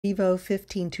NVivo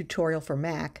 15 tutorial for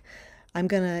Mac. I'm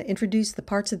going to introduce the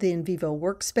parts of the NVivo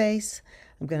workspace.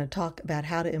 I'm going to talk about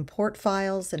how to import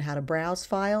files and how to browse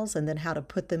files and then how to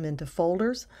put them into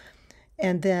folders.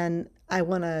 And then I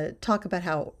want to talk about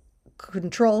how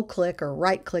control click or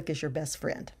right click is your best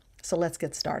friend. So let's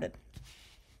get started.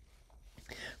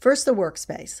 First, the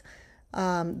workspace.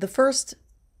 The first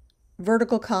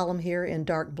vertical column here in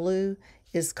dark blue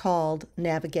is called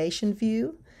Navigation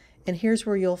View. And here's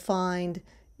where you'll find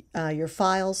your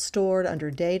files stored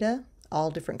under data, all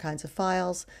different kinds of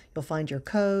files. You'll find your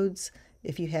codes.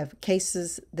 If you have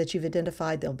cases that you've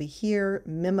identified, they'll be here.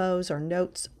 Memos or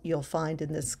notes you'll find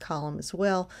in this column as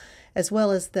well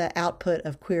as the output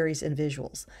of queries and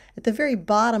visuals. At the very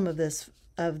bottom of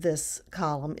this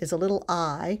column is a little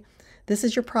I. This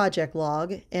is your project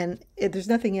log, and there's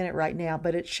nothing in it right now,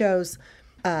 but it shows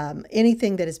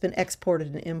anything that has been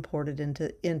exported and imported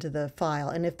into the file.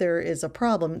 And if there is a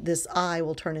problem, this I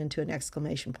will turn into an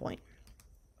exclamation point.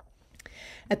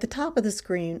 At the top of the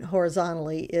screen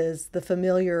horizontally is the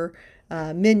familiar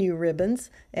menu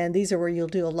ribbons, and these are where you'll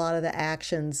do a lot of the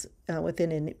actions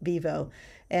within NVivo.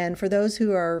 And for those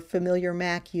who are familiar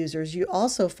Mac users, you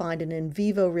also find an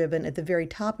NVivo ribbon at the very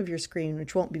top of your screen,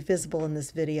 which won't be visible in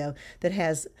this video, that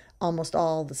has almost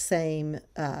all the same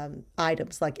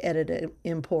items like edit,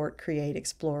 import, create,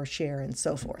 explore, share, and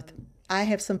so forth. I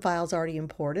have some files already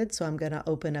imported, so I'm going to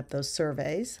open up those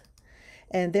surveys.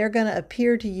 And they're going to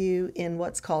appear to you in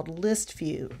what's called list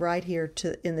view right here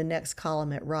in the next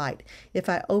column at right. If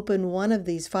I open one of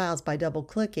these files by double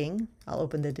clicking, I'll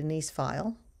open the Denise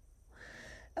file.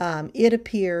 It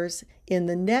appears in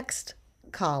the next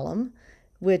column,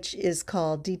 which is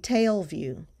called Detail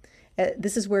View.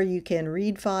 This is where you can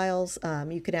read files.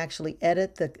 You can actually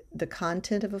edit the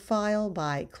content of a file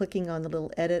by clicking on the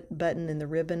little edit button in the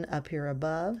ribbon up here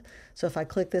above. So if I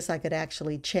click this, I could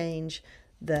actually change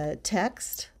the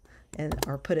text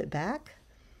or put it back.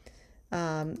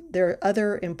 There are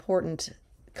other important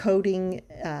coding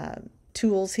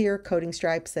tools here, coding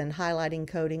stripes and highlighting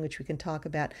coding, which we can talk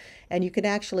about. And you can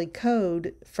actually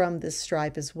code from this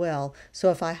stripe as well.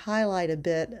 So if I highlight a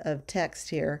bit of text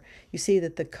here, you see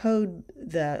that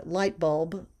the light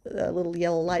bulb, the little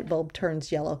yellow light bulb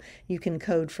turns yellow. You can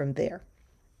code from there.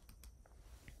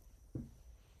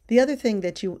 The other thing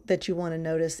that you want to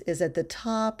notice is at the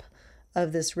top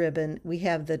of this ribbon, we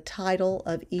have the title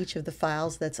of each of the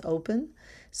files that's open.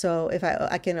 So if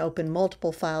I can open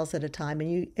multiple files at a time,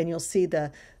 and you'll see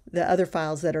the other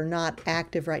files that are not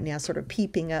active right now sort of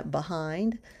peeping up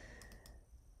behind.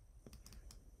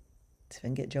 See if I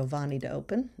can get Giovanni to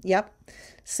open. Yep.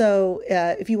 So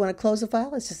if you want to close a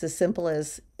file, it's just as simple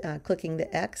as clicking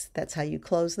the X. That's how you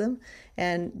close them.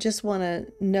 And just want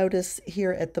to notice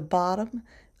here at the bottom,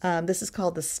 this is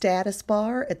called the status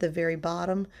bar at the very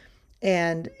bottom.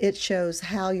 And it shows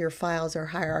how your files are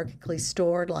hierarchically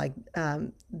stored. Like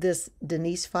this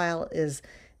Denise file is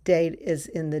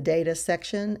in the data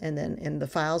section, and then in the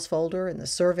files folder, and the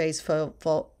surveys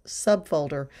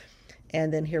subfolder,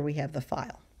 and then here we have the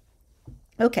file.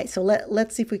 Okay, so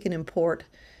let's see if we can import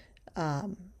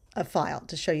a file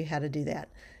to show you how to do that.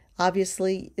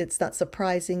 Obviously, it's not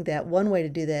surprising that one way to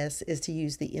do this is to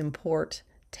use the Import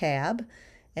tab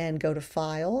and go to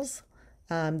Files.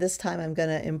 This time I'm going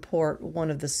to import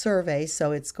one of the surveys,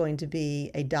 so it's going to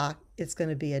be a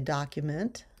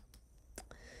document.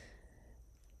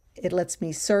 It lets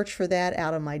me search for that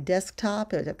out of my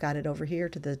desktop. I've got it over here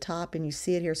to the top, and you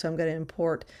see it here. So I'm going to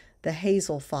import the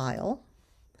Hazel file.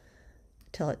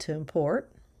 Tell it to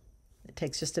import. It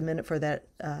takes just a minute for that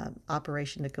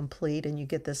operation to complete, and you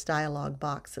get this dialog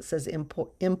box that says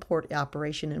import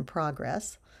operation in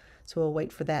progress. So we'll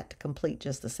wait for that to complete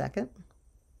just a second.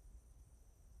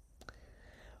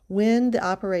 When the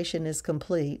operation is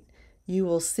complete, you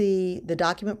will see the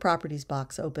document properties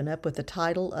box open up with the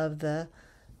title of the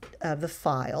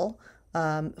file.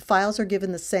 Files are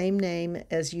given the same name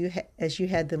as you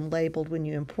had them labeled when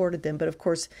you imported them, but of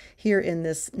course here in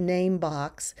this name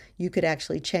box you could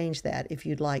actually change that if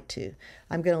you'd like to.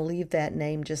 I'm going to leave that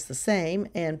name just the same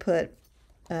and put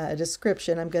a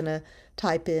description. I'm going to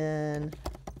type in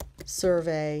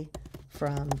survey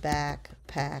from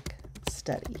backpack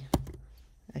study.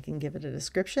 I can give it a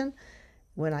description.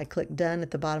 When I click done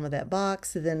at the bottom of that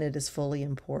box, then it is fully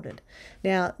imported.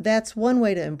 Now, that's one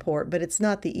way to import, but it's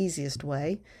not the easiest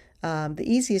way. The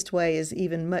easiest way is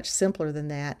even much simpler than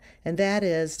that, and that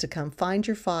is to come find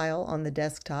your file on the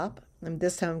desktop. And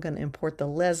this time I'm going to import the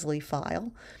Leslie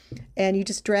file, and you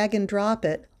just drag and drop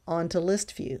it onto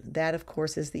list view. That, of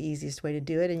course, is the easiest way to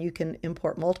do it, and you can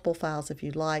import multiple files if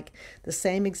you'd like. The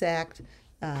same exact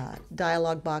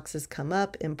dialog boxes come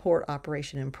up, import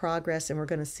operation in progress, and we're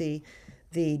going to see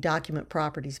the document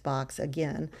properties box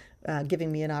again,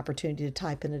 giving me an opportunity to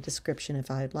type in a description if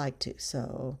I'd like to.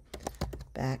 So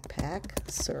backpack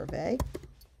survey,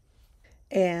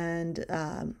 and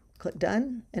click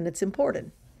done, and it's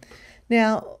imported.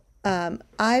 Now,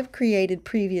 I've created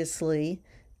previously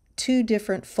 2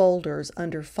 different folders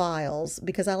under files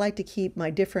because I like to keep my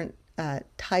different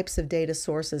types of data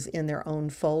sources in their own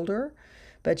folder,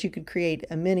 but you could create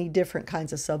many different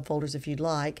kinds of subfolders if you'd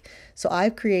like. So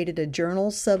I've created a journal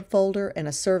subfolder and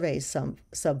a surveys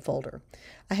subfolder.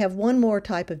 I have one more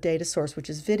type of data source, which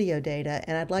is video data,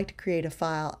 and I'd like to create a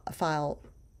file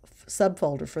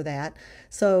subfolder for that.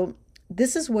 So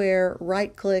this is where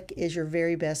right-click is your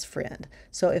very best friend.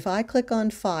 So if I click on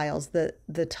Files,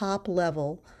 the top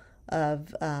level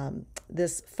of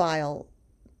this file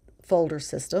folder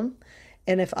system,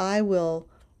 and if I will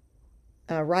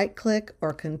right-click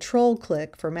or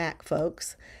control-click for Mac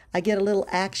folks, I get a little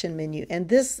action menu. And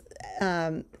this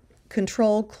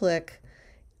control-click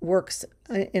works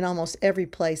in almost every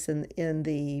place in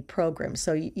the program.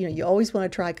 So you always want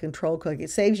to try control click. It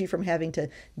saves you from having to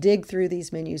dig through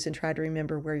these menus and try to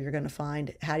remember where you're going to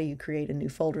find how do you create a new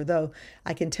folder. Though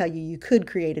I can tell you could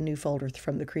create a new folder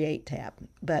from the Create tab,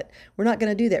 but we're not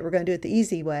going to do that. We're going to do it the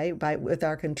easy way with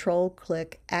our control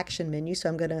click action menu. So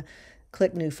I'm going to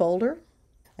click New Folder.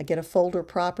 I get a folder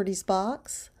properties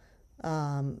box,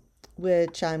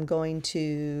 which I'm going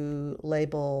to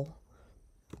label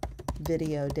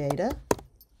video data.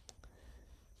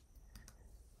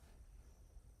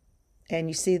 And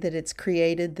you see that it's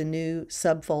created the new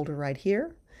subfolder right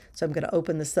here. So I'm going to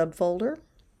open the subfolder.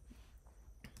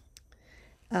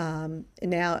 And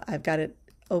now I've got it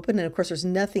open, and of course there's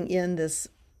nothing in this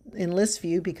list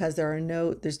view because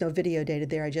there's no video data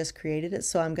there. I just created it.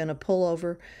 So I'm going to pull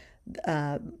over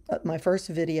my first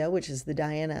video, which is the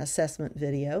Diana assessment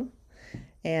video.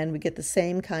 And we get the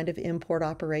same kind of import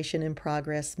operation in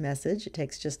progress message. It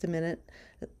takes just a minute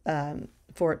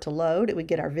for it to load. We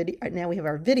get our video. Now we have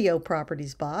our video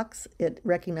properties box. It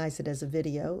recognized it as a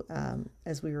video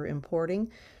as we were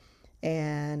importing.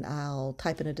 And I'll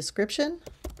type in a description.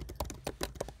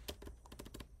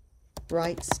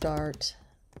 Right start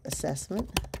assessment.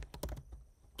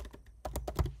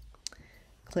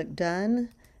 Click done.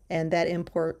 And that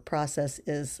import process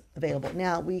is available.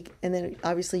 Now and then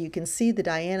obviously you can see the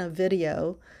Diana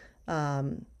video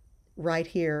right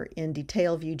here in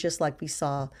detail view, just like we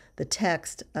saw the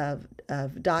text of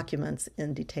documents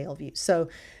in detail view. So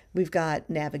we've got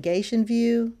navigation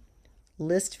view,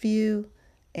 list view,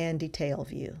 and detail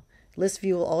view. List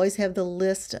view will always have the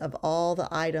list of all the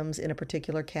items in a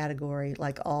particular category,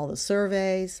 like all the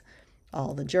surveys,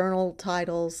 all the journal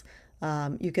titles.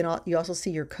 You also see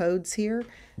your codes here,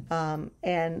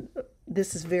 and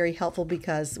this is very helpful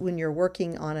because when you're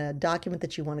working on a document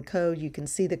that you want to code, you can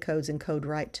see the codes and code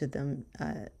right to them,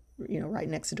 right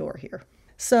next door here.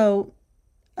 So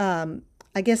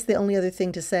I guess the only other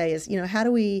thing to say is, how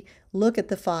do we look at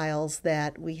the files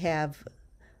that we have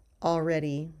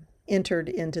already entered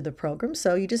into the program?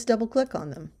 So you just double click on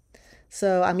them.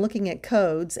 So I'm looking at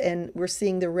codes, and we're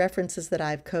seeing the references that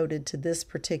I've coded to this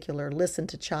particular listen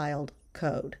to child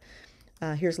code.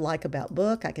 Here's like about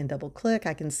book. I can double click.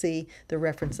 I can see the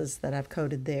references that I've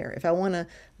coded there. If I want to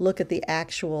look at the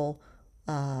actual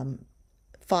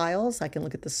files, I can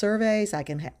look at the surveys.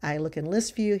 I look in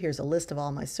list view. Here's a list of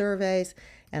all my surveys,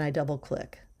 and I double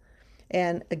click.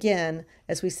 And again,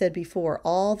 as we said before,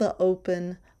 all the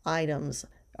open items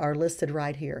are listed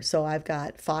right here. So I've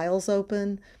got files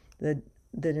open, the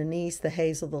Denise, the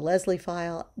Hazel, the Leslie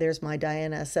file. There's my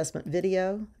Diana assessment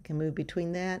video. I can move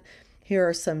between that. Here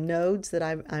are some nodes that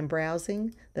I'm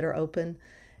browsing that are open.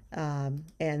 And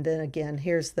then again,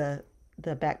 here's the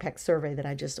backpack survey that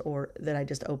I just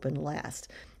opened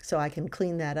last. So I can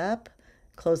clean that up,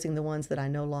 closing the ones that I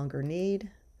no longer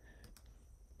need.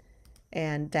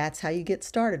 And that's how you get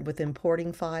started with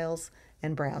importing files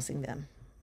and browsing them.